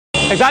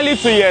Exactly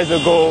 2 years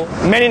ago,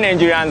 many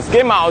Nigerians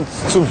came out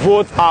to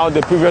vote out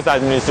the previous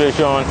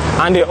administration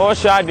and they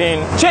ushered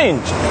in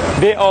change.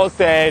 They all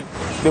said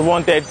they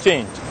wanted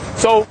change.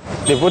 So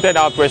they voted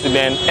out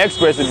President,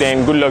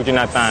 ex-President Goodluck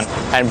Jonathan,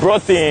 and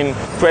brought in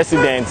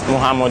President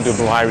Muhammadu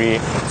Buhari.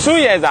 2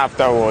 years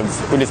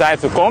afterwards, we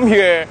decided to come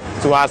here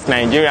to ask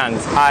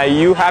Nigerians, are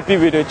you happy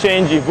with the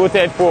change you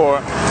voted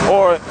for?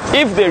 Or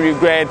if they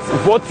regret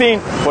voting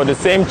for the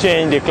same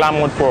change they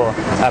clamored for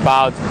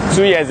about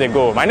 2 years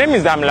ago. My name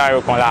is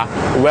Damilare Okonla.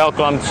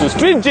 Welcome to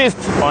Street Gist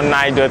on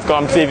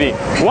Nige.com TV.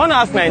 We want to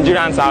ask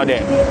Nigerians out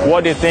there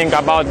what they think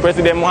about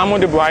President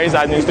Muhammadu Buhari's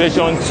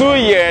administration 2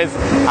 years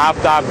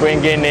after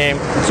bringing him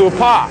to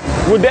power.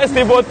 Would they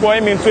still vote for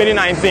him in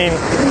 2019,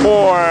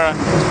 or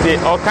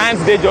can't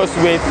they just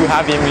wait to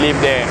have him live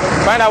there?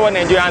 Find out what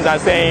Nigerians are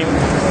saying.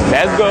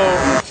 Let's go.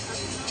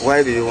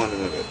 Why do you want to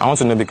know that? I want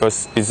to know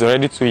because it's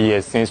already 2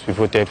 years since we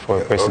voted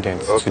for a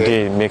president. Okay.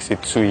 Today makes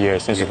it 2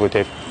 years since we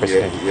voted for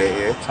president.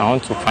 Yeah. So I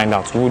want to find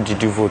out who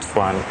did you vote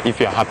for, and if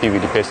you're happy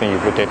with the person you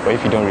voted for,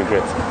 if you don't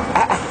regret.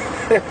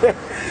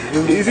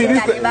 You see,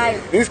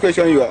 this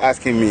question you are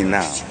asking me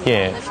now.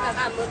 Yeah.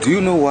 Do you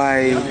know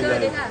why?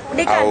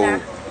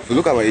 If you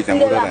look at my age,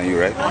 I'm older than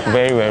you, right?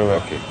 Very, very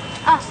well. Okay.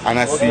 And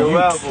I see you.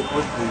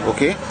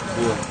 Okay?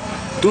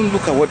 Don't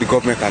look at what the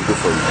government can do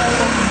for you.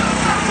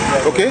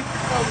 Okay?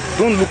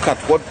 Don't look at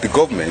what the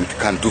government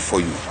can do for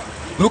you.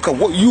 Look at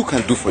what you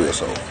can do for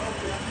yourself.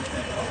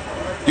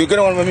 You get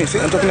what I mean? See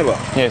what I'm talking about?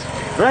 Yes.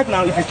 Right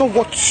now, if it's not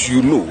what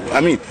you know,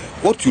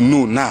 what you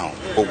know now,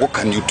 but what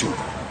can you do?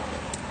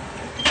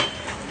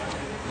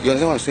 You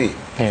understand what I'm saying?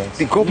 Yes.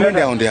 The government,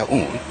 they are on their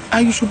own,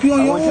 and you should be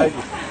on your own.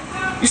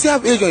 You still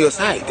have age on your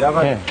side.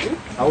 Yeah.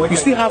 You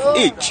still have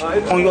age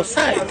on your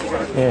side.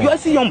 Yeah. You are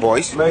still young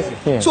boys.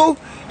 Yeah. So,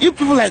 if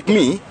people like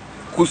me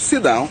could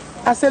sit down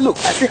and say, look,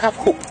 I still have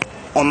hope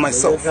on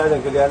myself,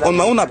 on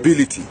my own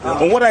ability,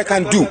 on what I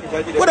can do.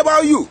 What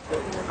about you?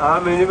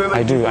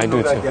 I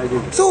do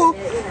too. So,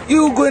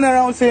 you going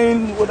around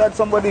saying that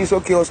somebody is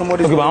okay or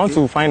somebody is Okay, but I okay. want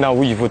to find out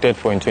who you voted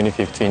for in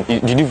 2015.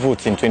 Did you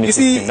vote in 2015? You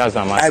see, that's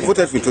what I'm I asking.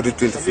 voted for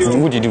 2015.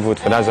 Who did you vote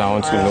for? That's what I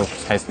want to know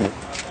precisely.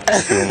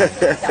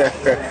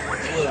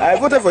 I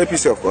voted for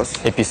APC, of course.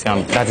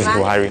 APC, that is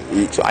Buhari.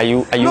 So are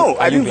you? No,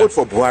 I didn't vote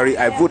for Buhari.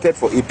 I voted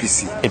for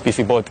APC.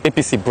 APC, but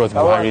APC brought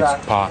Buhari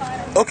to power.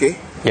 Okay.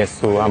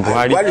 Yes, so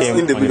Buhari came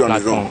on the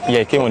platform. Yeah,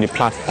 he came on the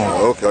platform.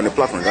 Okay, on the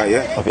platform, right?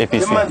 Yeah. Of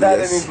APC.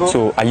 Yes.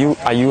 So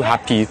are you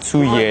happy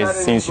 2 years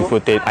since you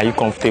voted? Are you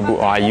comfortable,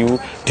 or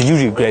do you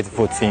regret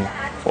voting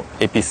for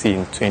APC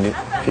in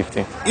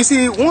 2015? You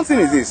see, one thing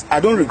is this: I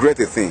don't regret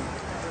a thing.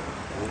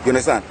 You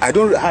understand? I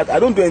don't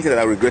do anything that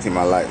I regret in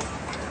my life.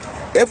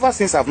 Ever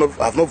since I've not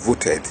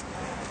voted,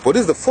 but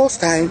this is the first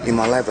time in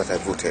my life that I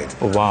voted.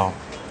 Oh wow!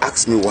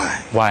 Ask me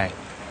why. Why?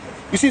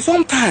 You see,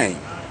 sometimes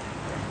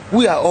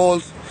we are all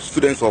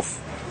students of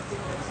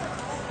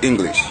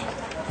English.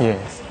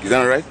 Yes. Is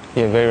that right?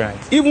 Yeah, very right.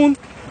 Even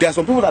there are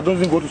some people that don't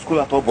even go to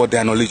school at all, but they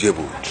are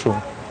knowledgeable. True.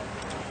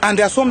 And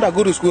there are some that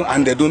go to school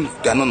and they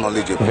are not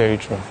knowledgeable. Very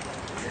true.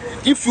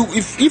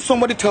 If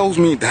somebody tells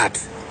me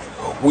that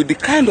with the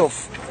kind of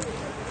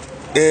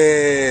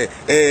a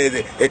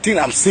thing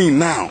I'm seeing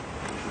now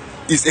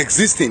is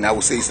existing, I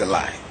would say it's a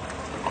lie.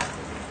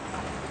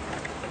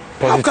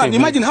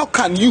 Imagine how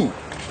can you,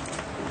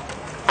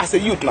 as a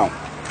youth now,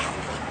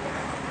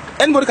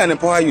 anybody can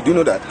empower you, do you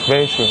know that?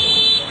 Very true.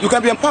 You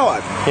can be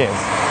empowered.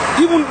 Yes.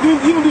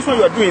 Even this one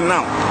you are doing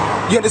now,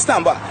 you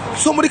understand, but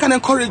somebody can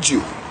encourage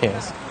you.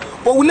 Yes.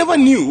 But we never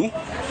knew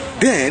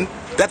then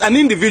that an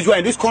individual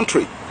in this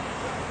country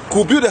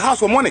could build a house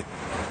for money.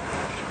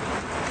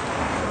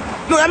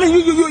 No, I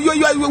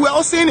mean, we're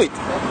all saying it.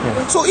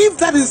 Yeah. So if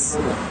that is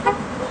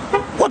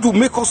what will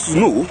make us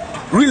know,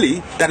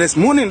 really, that there's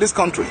money in this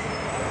country,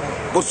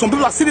 but some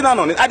people are sitting down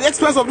on it at the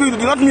expense of you.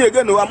 Not me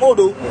again. No, I'm old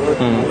though.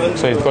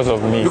 So it's because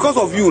of me. Because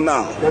of you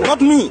now,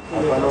 not me.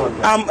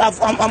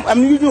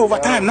 I'm living over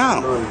time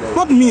now.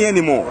 Not me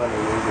anymore.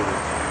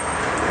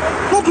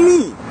 Not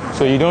me.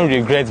 So you don't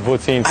regret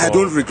voting for I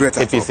don't regret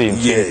APC in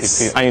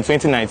 2015. And in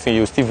 2019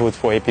 you still vote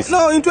for APC?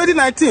 No, in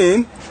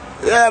 2019,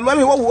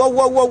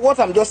 what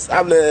I'm just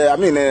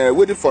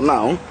waiting for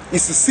now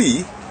is to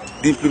see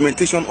the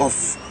implementation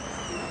of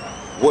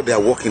what they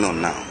are working on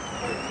now.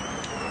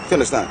 Do you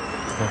understand?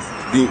 Yes.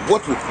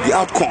 The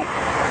outcome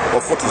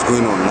of what is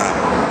going on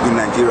now in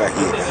Nigeria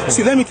here.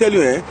 See, let me tell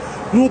you,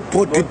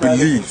 nobody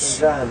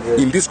believes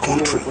in this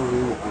country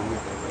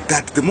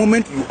that the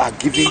moment you are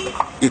given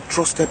a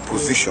trusted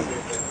position,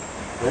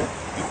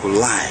 you will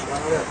lie.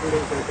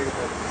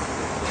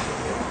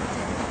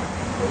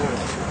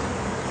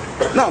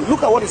 Now,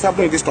 look at what is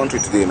happening in this country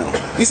today now.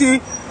 You see,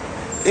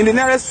 in the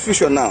nearest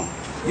future now,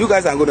 you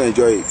guys are going to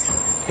enjoy it.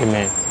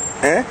 Amen.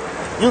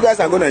 You guys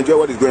are going to enjoy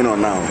what is going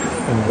on now.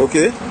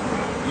 Okay?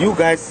 You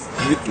guys,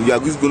 you are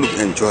just going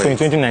to enjoy So in it.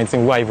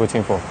 2019, who are you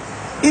voting for?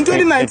 In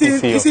 2019,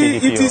 APC you see,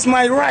 PDP it is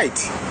my right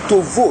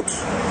to vote.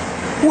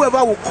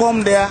 Whoever will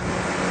come there,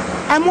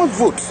 I must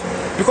vote.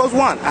 Because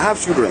one, I have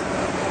children.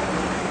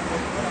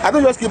 I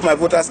don't just keep my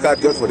voter's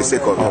card just for the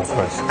sake of it. Of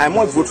course. I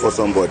must vote for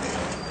somebody.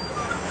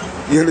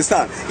 You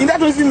understand? In that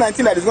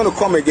 2019 that is going to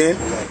come again,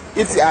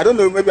 I don't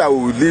know, maybe I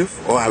will leave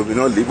or I will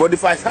not leave. But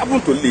if I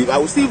happen to leave, I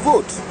will still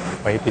vote.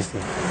 For APC?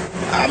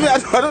 I mean, I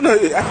don't know.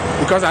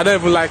 Because I don't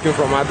even like him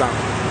from Adam.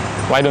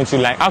 Why don't you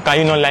like? How can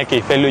you not like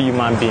a fellow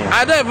human being?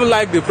 I don't even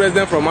like the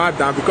president from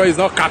Adam because he's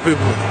not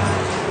capable.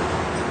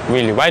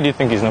 Really? Why do you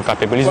think he's not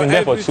capable? He's been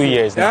there for 2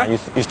 years now. You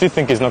still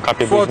think he's not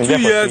capable? For 2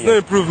 years, no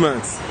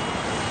improvements.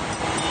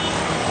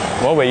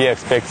 What were you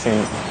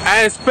expecting?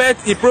 I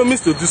expect he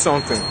promised to do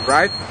something,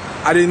 right?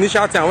 At the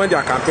initial time when they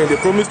are campaigning, they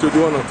promised to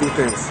do 1 or 2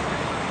 things.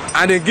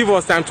 And they give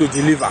us time to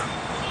deliver.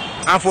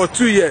 And for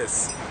 2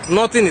 years,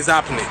 nothing is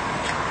happening.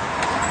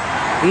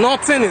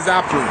 Nothing is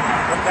happening.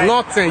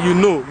 Nothing, you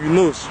know.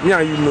 Me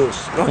and you know.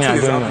 Nothing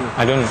is happening.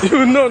 I don't know.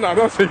 You know now,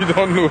 don't say you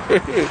don't know.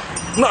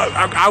 No,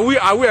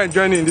 are we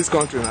enjoying in this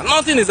country now?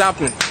 Nothing is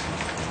happening.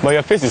 But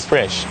your face is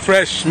fresh.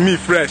 Fresh, me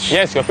fresh.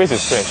 Yes, your face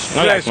is fresh.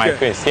 Not fresh, like my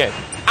face, yes.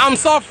 I'm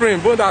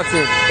suffering, but that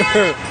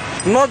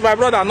thing. Not my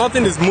brother,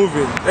 nothing is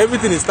moving.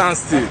 Everything is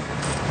standstill.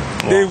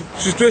 Wow. The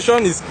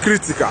situation is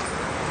critical.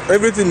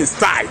 Everything is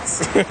tight.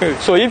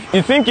 So if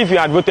you think if you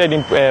had voted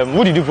in,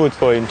 who did you vote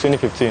for in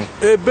 2015?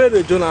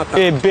 Ebele Jonathan.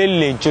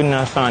 Ebele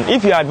Jonathan.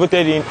 If you had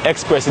voted in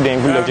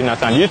ex-president Goodluck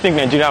Jonathan, do you think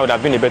Nigeria would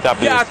have been a better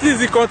place? Yeah, at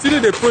least he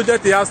continued the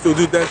project he has to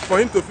do. Then for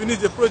him to finish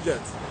the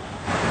project,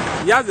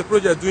 he has the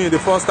project doing it the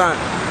first time.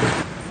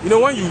 You know,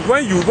 when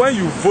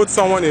you vote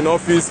someone in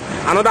office,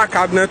 another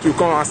cabinet will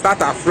come and start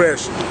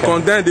afresh,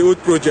 condemn the old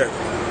project.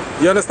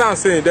 You understand what I'm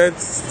saying? That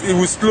it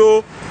will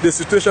slow the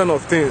situation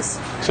of things.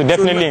 So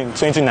definitely in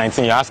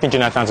 2019, you're asking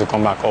Jonathan to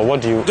come back, or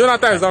what do you?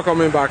 Jonathan is not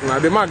coming back now.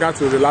 The man got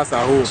to relax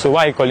at home. So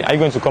why are you calling? Are you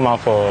going to come out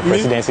for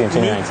presidency in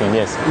 2019?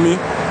 Yes. Me?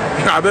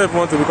 I don't even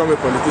want to become a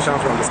politician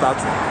from the start.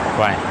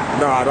 Why?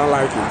 No, I don't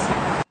like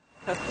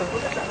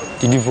it.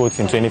 Did you vote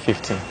in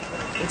 2015?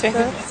 In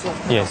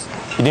 2015? Yes.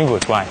 You didn't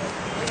vote. Why?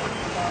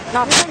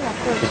 No,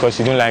 because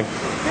you don't like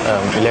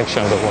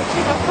elections or what?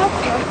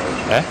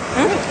 Eh?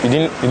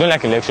 You don't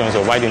like elections,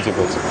 or why didn't you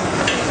vote?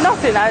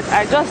 Nothing.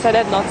 I just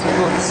decided not to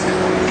vote.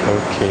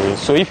 Okay.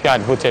 So if you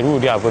had voted, who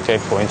would you have voted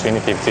for in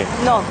 2015?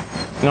 No.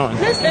 No.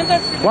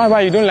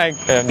 Why? You don't like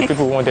the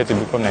people who wanted to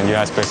become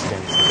Nigeria's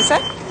president? You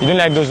said? You don't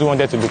like those who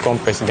wanted to become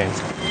president?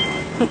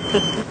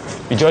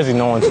 You just did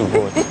not want to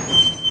vote?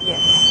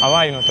 Yes. Why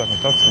are you not talking?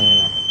 Talk to me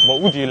now. But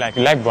who do you like?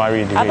 You like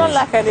Buhari? I don't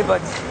like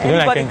anybody.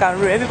 Anybody can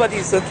rule. Everybody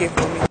is okay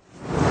for me.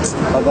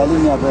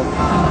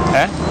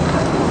 Eh?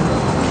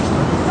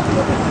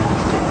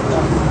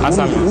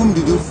 Whom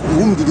did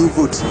you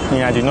vote?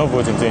 Yeah, I did not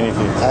vote in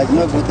 2015. I did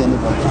not vote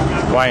anybody.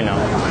 Why now?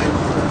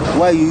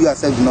 Why you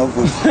yourself did not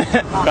vote?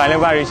 Because I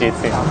never reached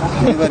 18.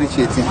 Never reached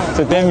 18.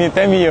 So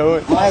tell me your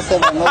own.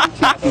 Myself, I not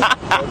reached 18.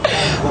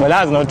 But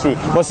that's not true.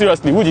 But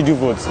seriously, who did you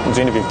vote in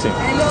 2015?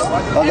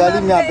 Okay,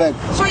 leave me a beg.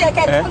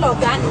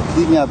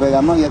 Leave me a beg.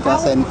 I'm not here to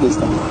answer any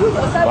question.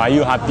 But are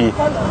you happy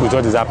with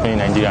what is happening in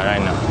Nigeria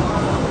right now?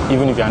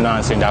 Even if you are not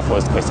answering that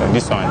first question,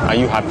 this one, are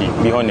you happy?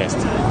 Be honest.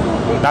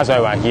 That's why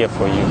we are here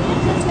for you.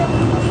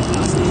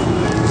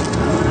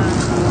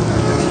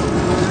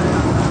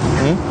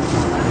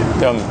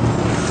 Tell me.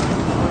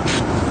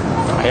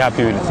 Are you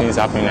happy with the things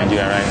happening in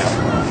Nigeria right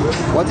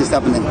now? What is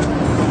happening?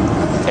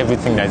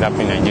 Everything that is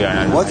happening in Nigeria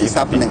right now. What is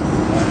happening?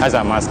 As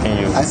I'm asking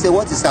you. I say,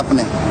 what is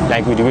happening?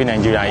 Like with the way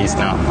Nigeria is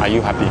now, are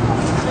you happy?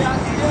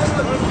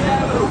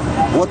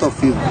 What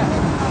of you?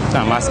 So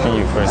I'm asking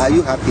you first. Are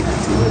you happy?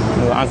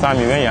 No, answer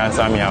me. When you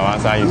answer me, I will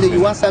answer you. No,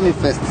 you answer me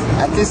first.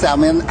 At least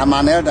I'm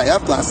an elder. You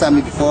have to answer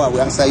me before I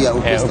will answer your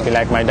question. Okay,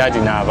 like my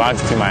daddy now, I've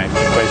asked him my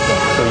question.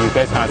 So you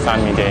first answer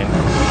me then.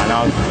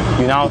 And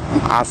you now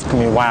ask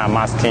me why I'm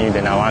asking you,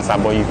 then I'll answer.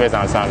 But you first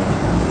answer me.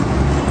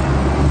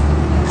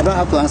 I don't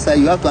have to answer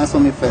you. You have to answer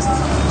me first.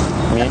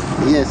 Me?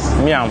 Yes.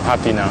 Me, I'm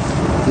happy now.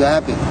 You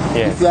are happy?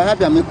 Yes. If you are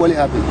happy, I'm equally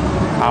happy.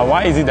 And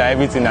why is it that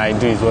everything I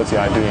do is what you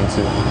are doing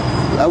too?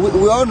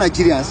 We're all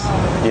Nigerians.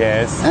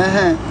 Yes.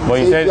 But so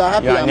you said you are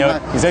happy, you are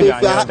near, you said you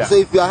are near. So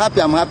if you are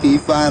happy, I'm happy.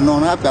 If you are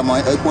not happy, I'm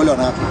equally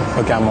unhappy.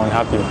 Okay, I'm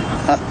unhappy.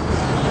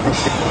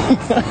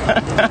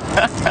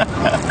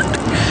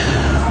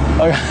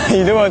 Okay,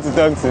 you don't want to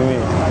talk to me.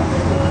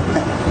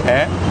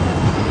 Eh?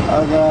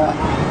 Okay.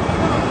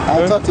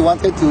 I thought you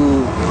wanted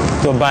to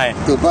buy.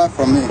 To buy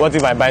from me. What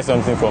if I buy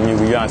something from you?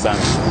 Will you answer me?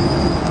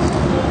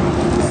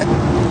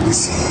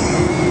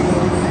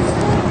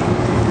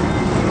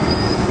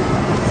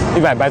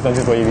 If I buy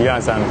something for you, will you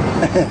answer me?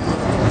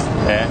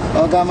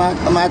 Okay,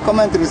 my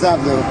comment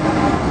reserved though.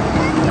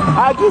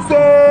 I just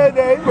say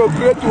they go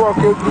create work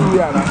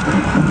everywhere.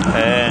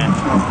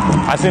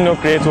 I see no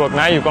create work.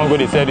 Now you can't go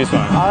to sell this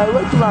one.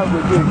 What you want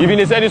to do? You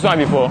been sell this one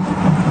before?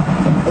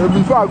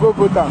 Before I go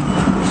vote.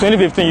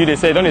 2015 you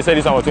say don't they say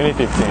this one for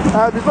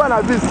 2015? Before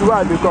I this school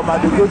I come, I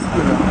go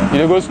school now. You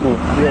dey go school?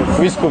 Yes.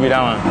 Which school be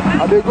that one?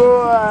 I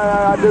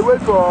dey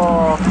wait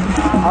for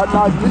an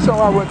admission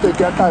I want to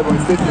get time on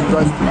State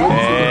University.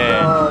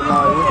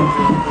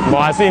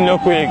 But as you no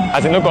quick,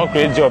 as you no come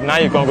create job, now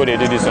you can't go to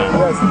do this one.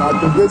 Yes, now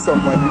to get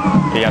some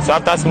money. Yeah, so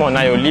after small,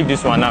 now you leave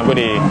this one now go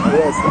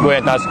go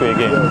enter school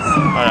again. Yes.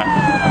 All right.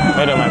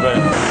 Well done, my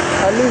brother.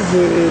 At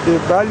least the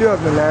value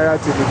of the naira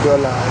to the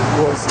dollar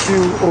was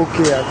still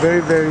okay,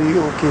 very, very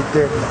okay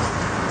then.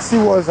 See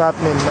what's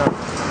happening now.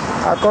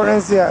 Our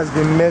currency has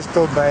been messed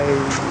up by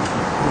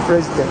the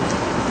president.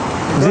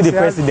 Is he the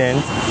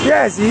president?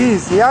 Yes, he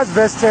is. He has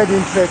vested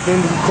interest in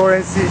the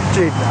currency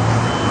trade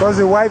now. Because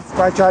the wife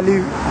actually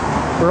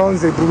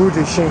runs the bureau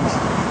de change.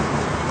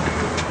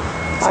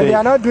 And they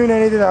are not doing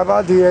anything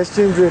about the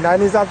exchange rate,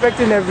 and it's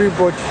affecting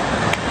everybody.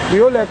 The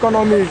whole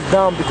economy is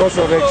down because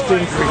of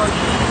exchange rate.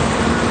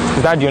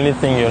 Is that the only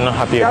thing you're not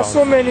happy about? There are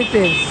so many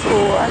things,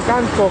 so I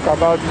can't talk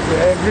about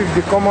it.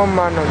 The common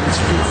man on the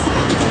streets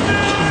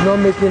is not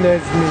making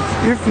ends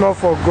meet. If not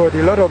for God,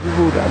 a lot of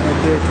people would have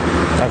been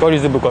dead. Like all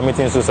these people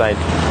committing suicide?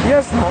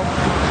 Yes, now.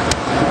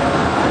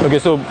 Okay,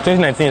 so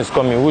 2019 is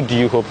coming. Who do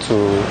you hope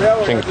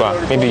to bring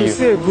back? Maybe you.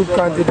 See a good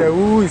candidate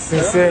who is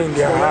sincere in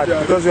their heart,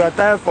 because we are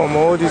tired from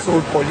all these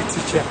old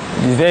politicians.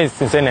 Is there a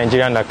sincere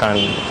Nigerian that can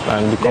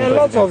become There are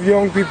lots of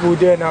young people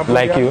there now.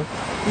 Like you?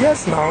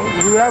 Yes, now.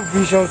 We have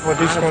visions for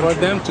this country. For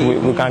them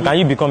to can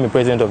you become a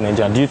president of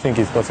Nigeria? Do you think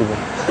it's possible?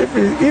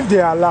 If they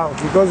are allowed,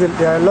 because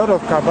there are a lot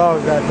of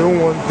cabals that don't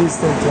want this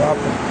thing to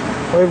happen.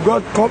 But if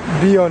God come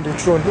be on the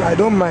throne, I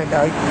don't mind.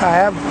 I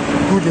have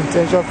good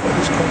intention for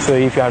this country. So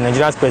if you are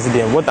Nigeria's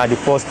president, what are the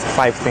first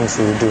 5 things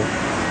you will do?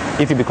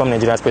 If you become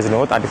Nigeria's president,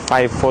 what are the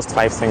first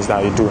five things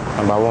that you do?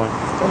 Number one?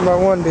 Number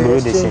one, the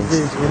exchange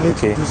rate. We need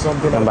to do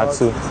something Number about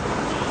 2?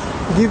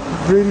 it.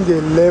 Bring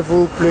a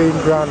level playing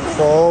ground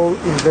for all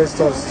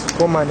investors to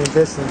come and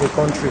invest in the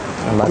country.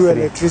 Number Do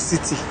 3?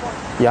 Electricity.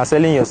 You are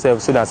selling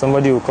yourself so that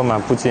somebody will come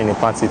and put you in a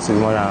party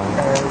tomorrow.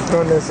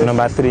 Don't necessarily.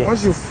 Number 3?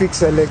 Once you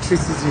fix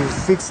electricity, you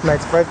fix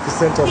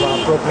 95% of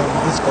our problem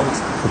in this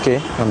country.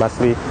 Okay. Number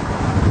 3?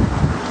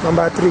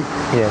 Number 3?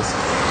 Yes.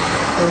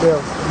 What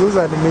else? Those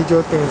are the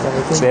major things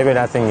I think. So every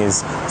other thing is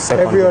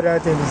secondary? Every other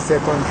thing is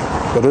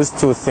secondary. But those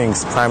 2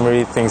 things,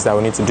 primary things that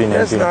we need to do in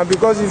Yes, Nigeria. now,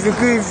 because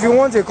if you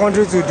want a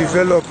country to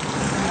develop,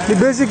 the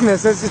basic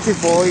necessity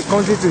for a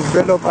country to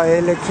develop are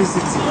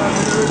electricity.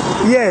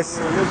 Yes,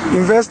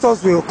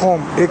 investors will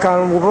come. They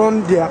can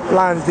run their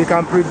plants. They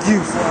can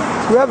produce.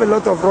 We have a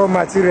lot of raw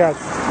materials.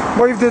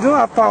 But if they don't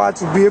have power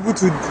to be able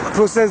to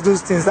process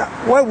those things,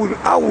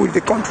 how will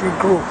the country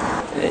grow?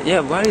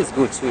 Yeah, Buhari is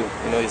good too.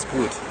 You know, it's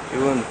good.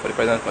 Even for the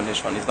present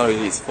condition, it's not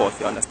really his fault,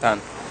 you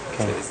understand?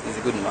 Okay. So he's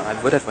a good man. I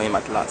voted for him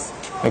at last.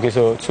 Okay,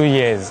 so 2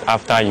 years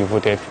after you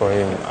voted for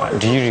him,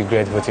 do you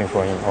regret voting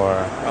for him?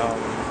 Or?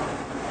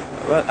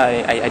 Well,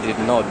 I did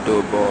not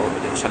do, but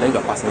the challenge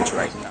we're passing through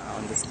right now, I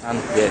understand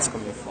where it's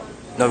coming from.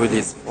 Not really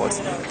his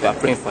fault. We are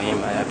praying for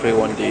him. I pray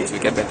one day it will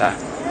get better.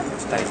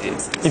 So that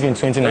is it. If in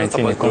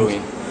 2019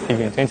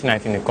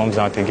 it comes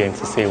out again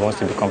to say he wants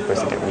to become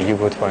president, will you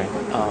vote for him?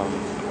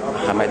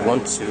 I might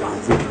want to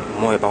read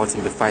more about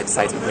him before I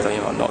decide to vote for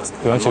him or not.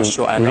 You want to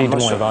read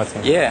more about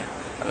him? Yeah,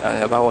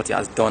 about what he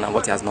has done and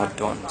what he has not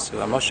done.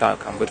 So I'm not sure I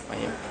can vote for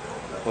him.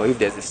 Or if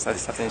there's a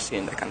certain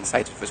change, I can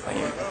decide to vote for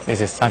him.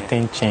 There's a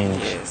certain change?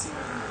 Yes.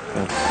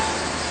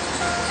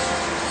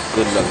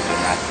 Good luck,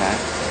 Jonathan.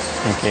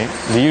 Okay.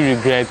 Do you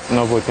regret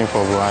not voting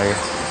for Buhari?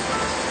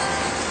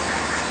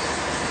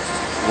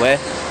 Well,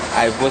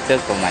 I voted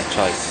for my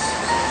choice.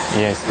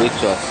 Yes. Which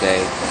was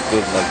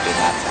good luck,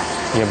 Jonathan.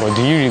 Yeah, but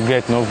do you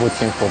regret not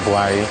voting for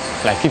Buhari?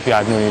 Like if you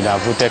had known, you'd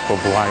have voted for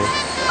Buhari.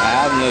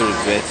 I have no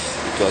regrets.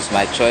 It was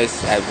my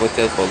choice. I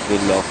voted for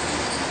good luck.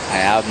 I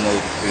have no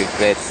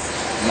regrets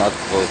not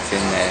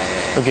voting.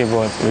 Okay,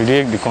 but the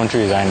way the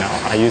country is right now,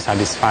 are you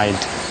satisfied?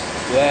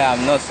 Well,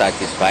 I'm not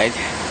satisfied.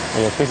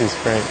 Your face is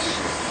French.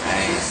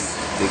 It's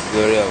the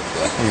glory of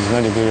God. It's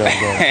not the glory of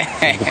God.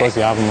 It's because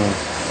you have money.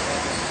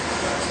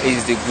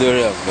 It's the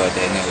glory of God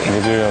anyway.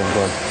 The glory of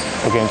God.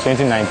 Okay, in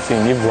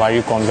 2019, if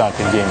Buhari comes out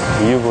again,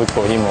 will you vote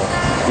for him, or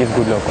if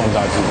Good Luck comes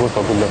out, you vote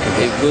for Good Luck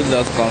again? If Good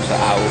Luck comes out,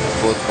 I will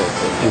vote for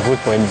Good Luck. You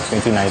vote for him in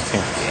 2019?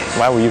 Yes.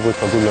 Why will you vote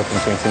for Good Luck in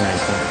 2019?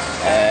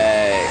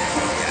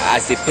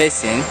 As a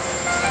person,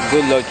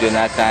 Good Luck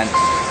Jonathan,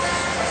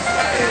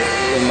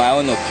 in my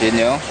own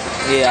opinion,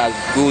 he has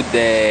good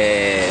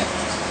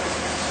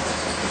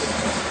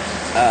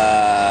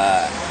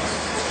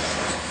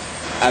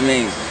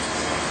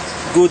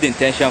good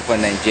intention for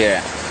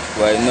Nigeria.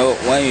 But you know,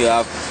 when you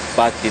have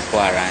bad people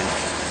around,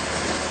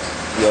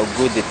 your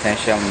good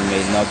intention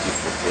may not be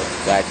fulfilled.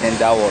 So I think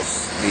that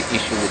was the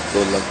issue with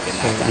Good Luck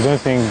Jonathan. You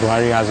don't think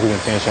Buhari has good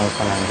intentions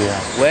for Nigeria?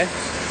 Well,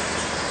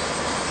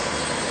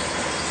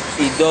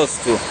 he does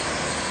too.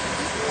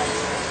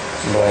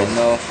 But you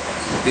know,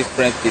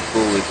 different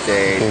people with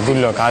Good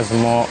Luck has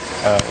more,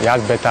 he has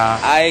better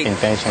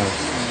intentions.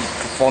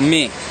 For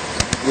me,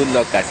 Good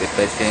Luck as a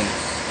person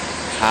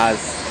has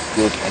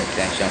good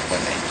intention for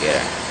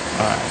Nigeria.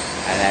 Alright.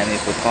 And then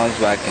if it comes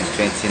back in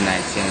 2019,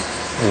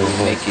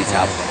 we'll make it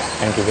happen.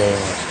 Thank you very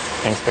much.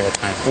 Thanks for your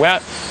time. Well,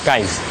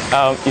 guys,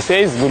 he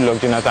says Good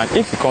Luck Jonathan.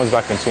 If he comes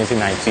back in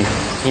 2019,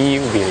 he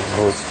will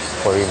vote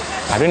for him.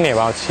 I don't know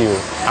about you.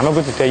 I'm not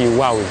going to tell you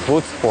who I will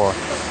vote for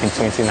in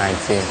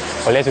 2019.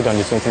 But let's do it on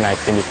the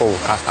 2019 before we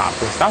cast our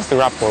votes. That's the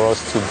wrap for us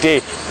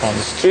today on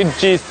Street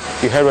Gist.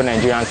 You heard what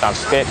Nigerians have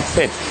said.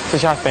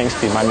 Special thanks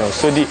to Emmanuel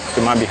Sodi,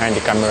 the man behind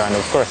the camera, and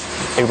of course,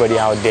 everybody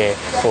out there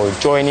for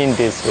joining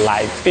this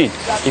live feed.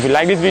 If you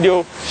like this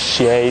video,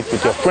 share it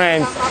with your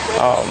friends.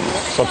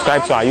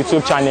 Subscribe to our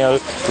YouTube channel.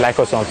 Like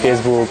us on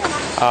Facebook.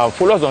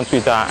 Follow us on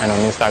Twitter and on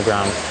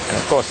Instagram. And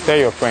of course, tell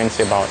your friends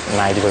about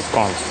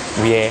Nigeria.com,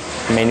 where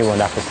many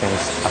wonderful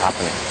things are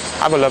happening.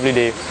 Have a lovely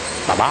day.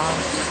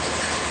 Bye-bye.